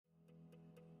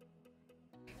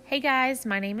Hey guys,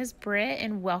 my name is Britt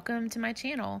and welcome to my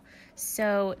channel.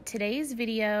 So today's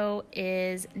video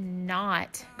is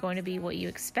not going to be what you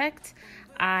expect.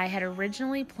 I had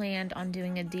originally planned on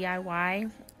doing a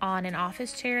DIY on an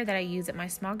office chair that I use at my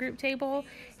small group table,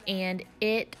 and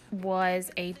it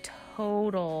was a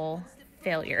total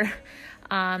failure.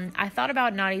 I thought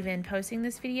about not even posting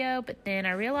this video, but then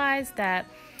I realized that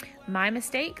my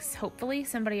mistakes, hopefully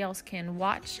somebody else can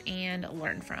watch and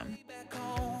learn from.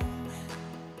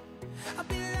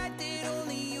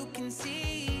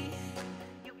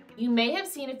 You may have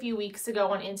seen a few weeks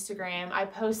ago on Instagram, I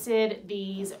posted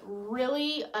these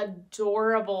really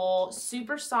adorable,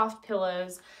 super soft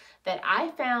pillows that I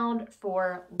found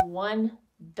for $1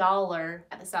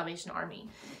 at the Salvation Army.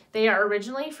 They are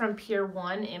originally from Pier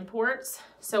 1 Imports,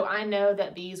 so I know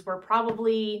that these were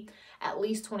probably at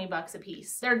least 20 bucks a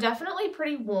piece. They're definitely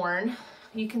pretty worn.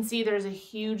 You can see there's a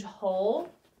huge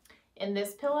hole in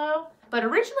this pillow, but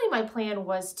originally my plan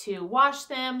was to wash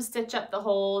them, stitch up the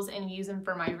holes, and use them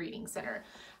for my reading center.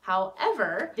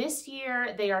 However, this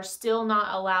year they are still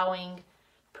not allowing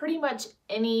pretty much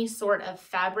any sort of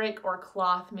fabric or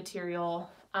cloth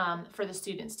material for the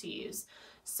students to use.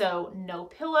 So no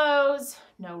pillows,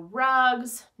 no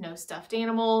rugs, no stuffed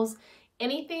animals,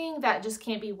 anything that just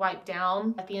can't be wiped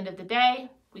down at the end of the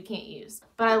day, we can't use.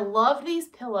 But I love these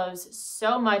pillows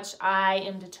so much, I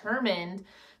am determined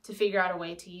to figure out a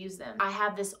way to use them. I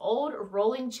have this old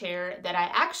rolling chair that I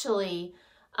actually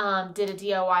did a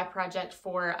DIY project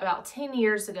for about 10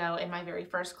 years ago in my very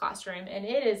first classroom, and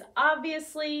it is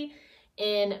obviously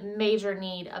in major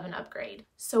need of an upgrade.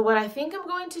 So what I think I'm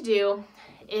going to do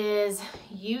is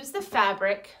use the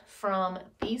fabric from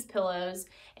these pillows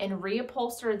and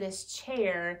reupholster this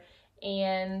chair,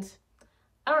 and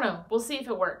I don't know, we'll see if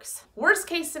it works. Worst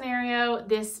case scenario,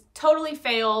 this totally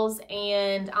fails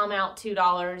and I'm out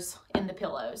 $2 in the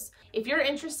pillows. If you're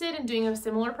interested in doing a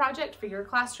similar project for your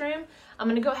classroom, I'm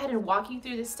gonna go ahead and walk you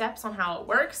through the steps on how it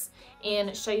works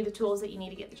and show you the tools that you need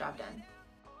to get the job done.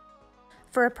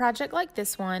 For a project like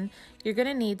this one, you're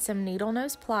gonna need some needle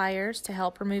nose pliers to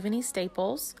help remove any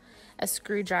staples, a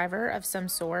screwdriver of some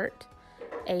sort,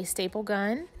 a staple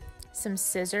gun, some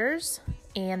scissors,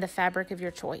 and the fabric of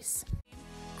your choice.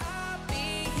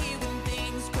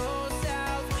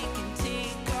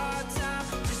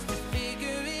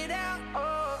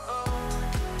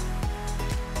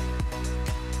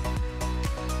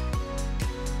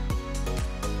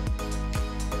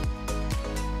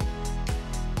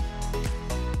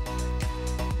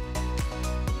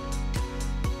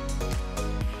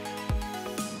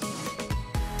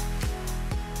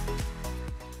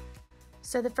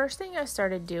 So the first thing I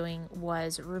started doing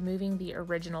was removing the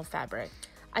original fabric.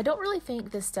 I don't really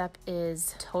think this step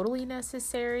is totally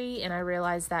necessary, and I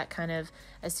realized that kind of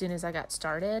as soon as I got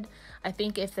started. I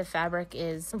think if the fabric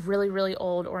is really, really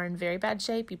old or in very bad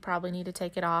shape, you probably need to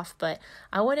take it off, but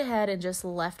I went ahead and just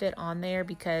left it on there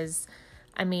because,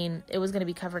 I mean, it was going to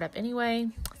be covered up anyway,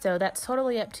 so that's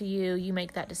totally up to you. You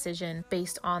make that decision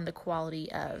based on the quality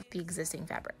of the existing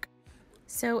fabric.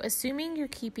 So assuming you're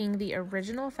keeping the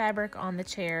original fabric on the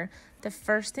chair, the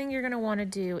first thing you're going to want to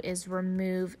do is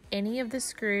remove any of the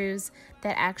screws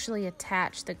that actually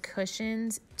attach the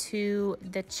cushions to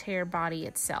the chair body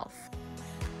itself.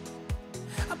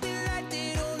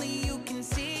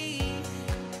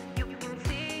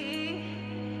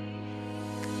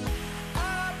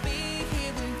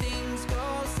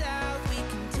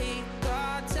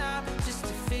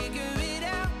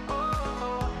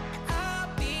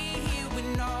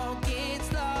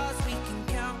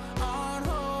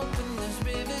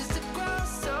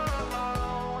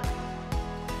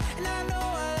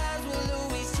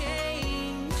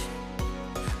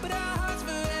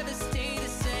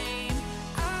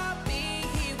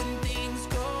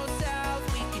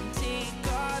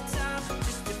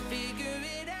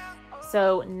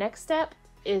 So next step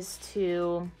is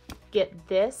to get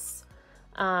this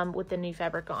with the new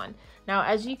fabric on. Now,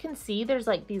 as you can see, there's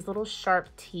like these little sharp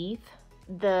teeth.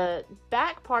 The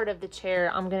back part of the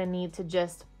chair, I'm gonna need to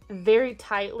just very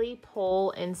tightly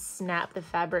pull and snap the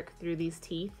fabric through these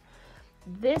teeth.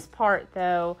 This part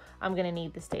though, I'm gonna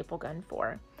need the staple gun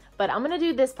for. But I'm gonna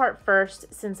do this part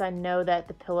first since I know that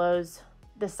the pillows,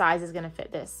 the size is gonna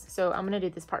fit this. So I'm gonna do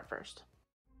this part first.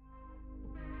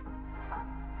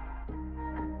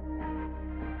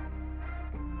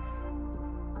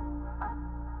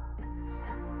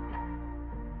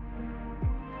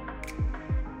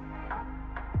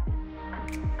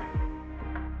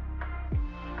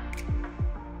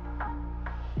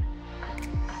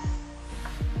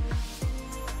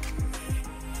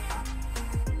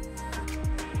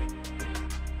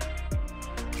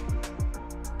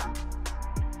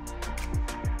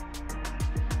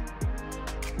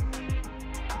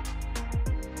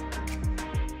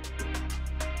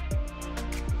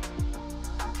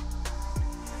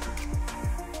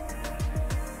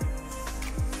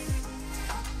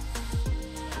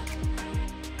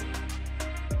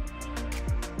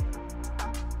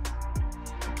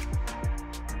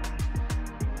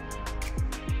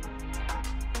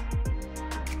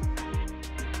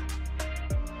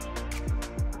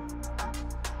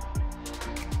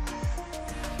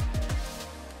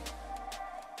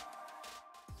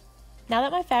 Now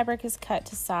that my fabric is cut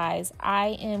to size,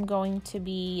 I am going to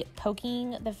be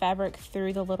poking the fabric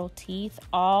through the little teeth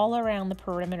all around the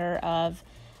perimeter of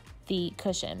the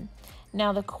cushion.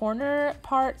 Now the corner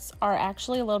parts are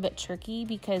actually a little bit tricky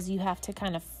because you have to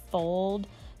kind of fold,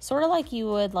 sort of like you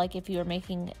would like if you were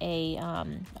making a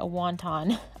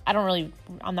wonton.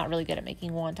 I'm not really good at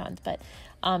making wontons, but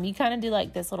you kind of do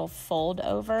like this little fold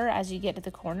over as you get to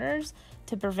the corners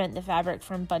to prevent the fabric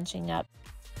from bunching up.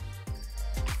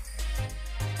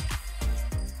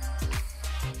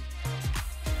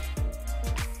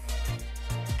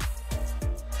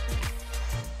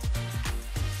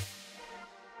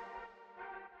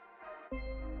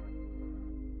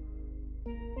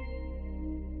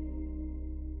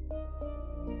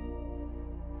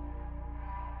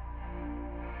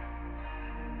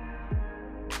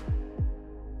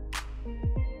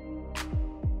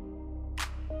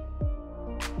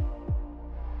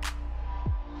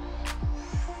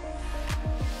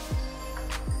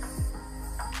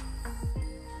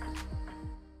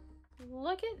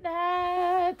 Look at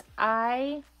that.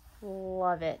 I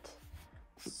love it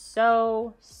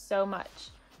so much.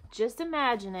 Just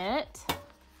imagine it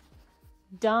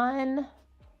done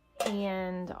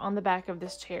and on the back of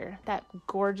this chair. That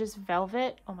gorgeous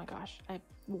velvet. Oh my gosh, I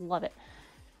love it.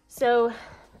 So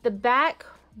the back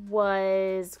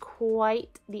was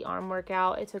quite the arm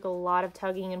workout. It took a lot of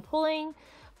tugging and pulling,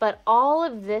 but all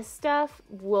of this stuff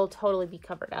will totally be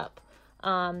covered up.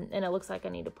 And it looks like I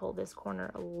need to pull this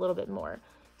corner a little bit more.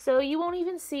 So you won't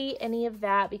even see any of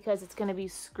that because it's going to be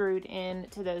screwed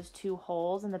into those two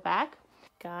holes in the back.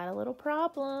 Got a little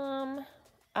problem.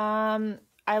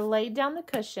 I laid down the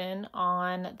cushion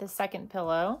on the second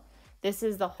pillow. This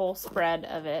is the whole spread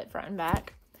of it, front and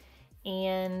back.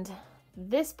 And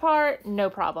this part, no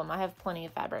problem. I have plenty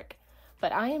of fabric.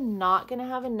 But I am not going to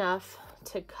have enough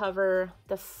to cover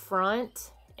the front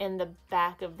and the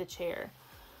back of the chair.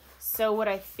 So what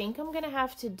I think I'm going to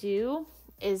have to do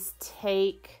is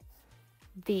take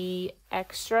the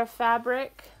extra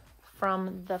fabric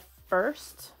from the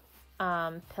first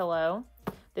pillow.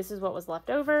 This is what was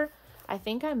left over. I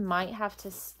think I might have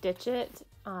to stitch it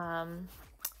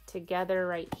together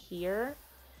right here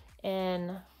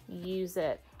and use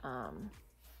it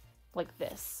like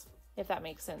this, if that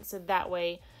makes sense. So that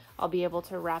way I'll be able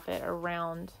to wrap it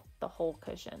around the whole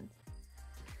cushion.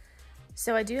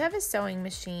 So I do have a sewing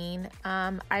machine.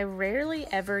 I rarely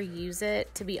ever use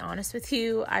it, to be honest with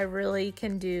you. I really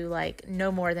can do like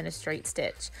no more than a straight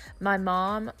stitch. My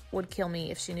mom would kill me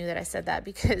if she knew that I said that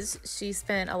because she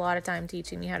spent a lot of time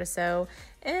teaching me how to sew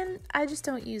and I just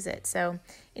don't use it. So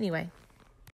anyway.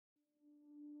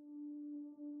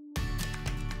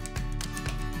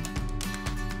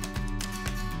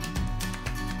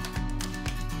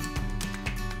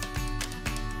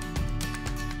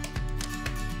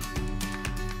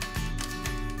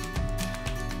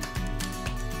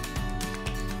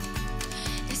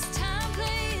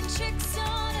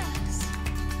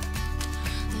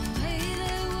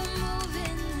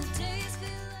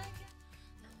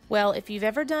 Well, if you've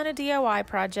ever done a DIY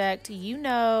project, you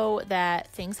know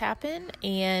that things happen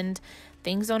and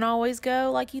things don't always go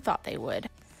like you thought they would.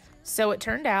 So it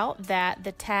turned out that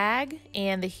the tag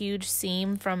and the huge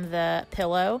seam from the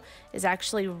pillow is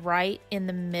actually right in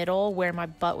the middle where my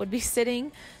butt would be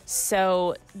sitting.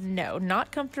 So no, not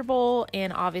comfortable,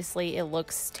 and obviously it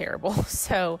looks terrible.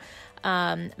 So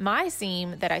my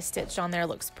seam that I stitched on there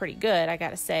looks pretty good, I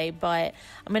gotta say, but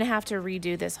I'm gonna have to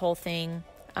redo this whole thing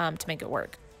to make it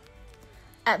work.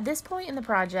 At this point in the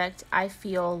project, I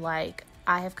feel like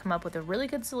I have come up with a really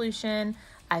good solution.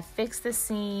 I fixed the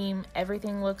seam,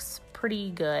 everything looks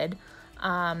pretty good.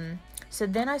 So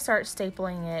then I start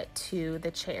stapling it to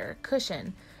the chair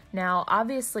cushion. Now,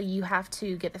 obviously you have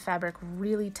to get the fabric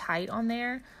really tight on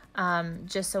there,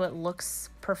 just so it looks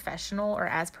professional, or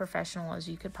as professional as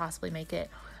you could possibly make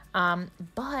it. But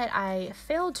I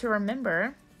failed to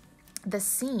remember the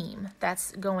seam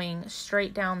that's going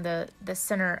straight down the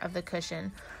center of the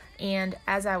cushion. And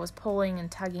as I was pulling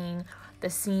and tugging, the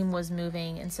seam was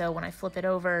moving. And so when I flip it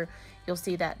over, you'll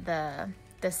see that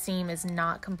the seam is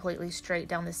not completely straight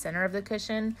down the center of the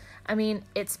cushion. I mean,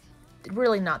 it's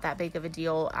really not that big of a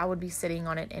deal. I would be sitting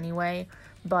on it anyway,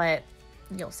 but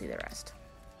you'll see the rest.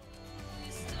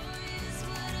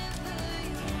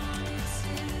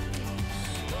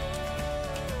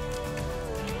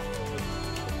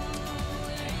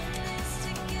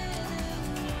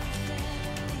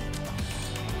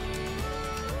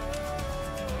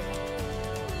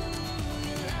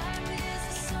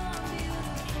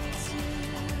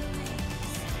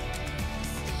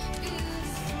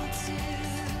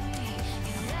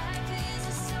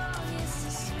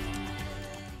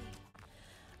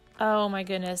 Oh my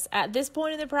goodness. At this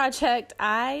point in the project,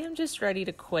 I am just ready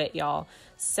to quit, y'all.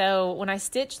 So when I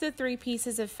stitch the 3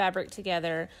 pieces of fabric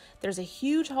together, there's a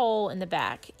huge hole in the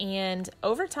back, and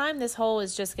over time this hole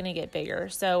is just going to get bigger.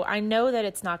 So I know that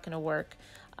it's not going to work.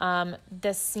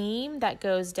 The seam that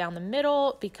goes down the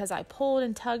middle, because I pulled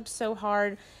and tugged so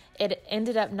hard, it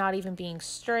ended up not even being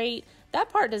straight. That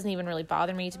part doesn't even really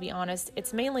bother me, to be honest.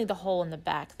 It's mainly the hole in the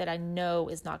back that I know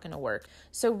is not going to work.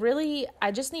 So really,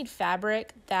 I just need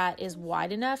fabric that is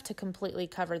wide enough to completely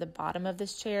cover the bottom of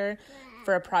this chair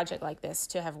for a project like this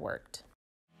to have worked.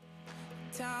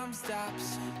 Time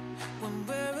stops when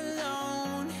we're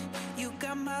alone. You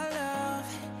got my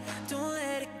love, don't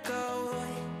let it go.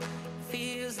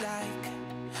 Feels like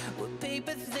we're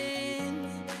paper thin,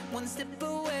 one step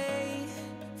away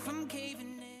from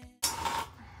caving in.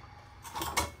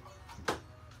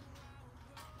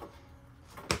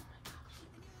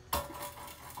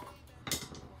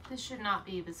 This should not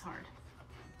be this hard.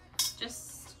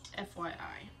 Just FYI.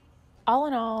 All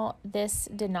in all, this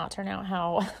did not turn out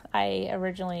how I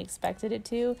originally expected it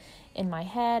to. In my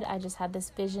head, I just had this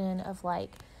vision of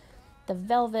like the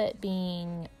velvet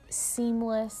being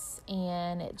seamless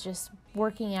and it just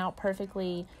working out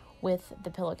perfectly with the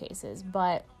pillowcases,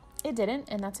 but it didn't,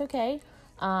 and that's okay.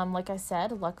 Like I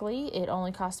said, luckily it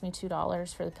only cost me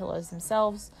 $2 for the pillows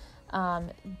themselves,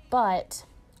 but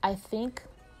I think,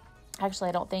 actually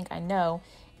I don't think, I know,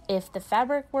 if the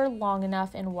fabric were long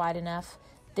enough and wide enough,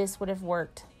 this would have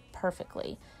worked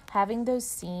perfectly. Having those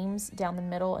seams down the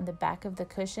middle and the back of the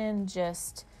cushion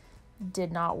just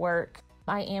did not work.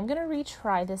 I am going to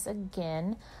retry this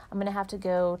again. I'm going to have to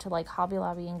go to like Hobby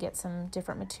Lobby and get some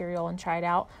different material and try it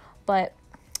out, but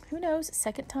who knows,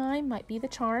 second time might be the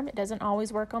charm. It doesn't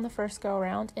always work on the first go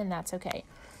around, and that's okay.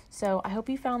 So I hope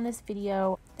you found this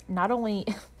video not only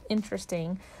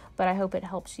interesting, but I hope it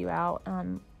helps you out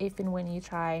if and when you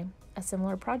try a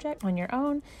similar project on your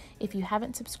own. If you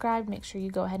haven't subscribed, make sure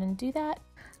you go ahead and do that.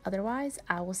 Otherwise,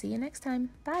 I will see you next time.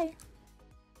 Bye.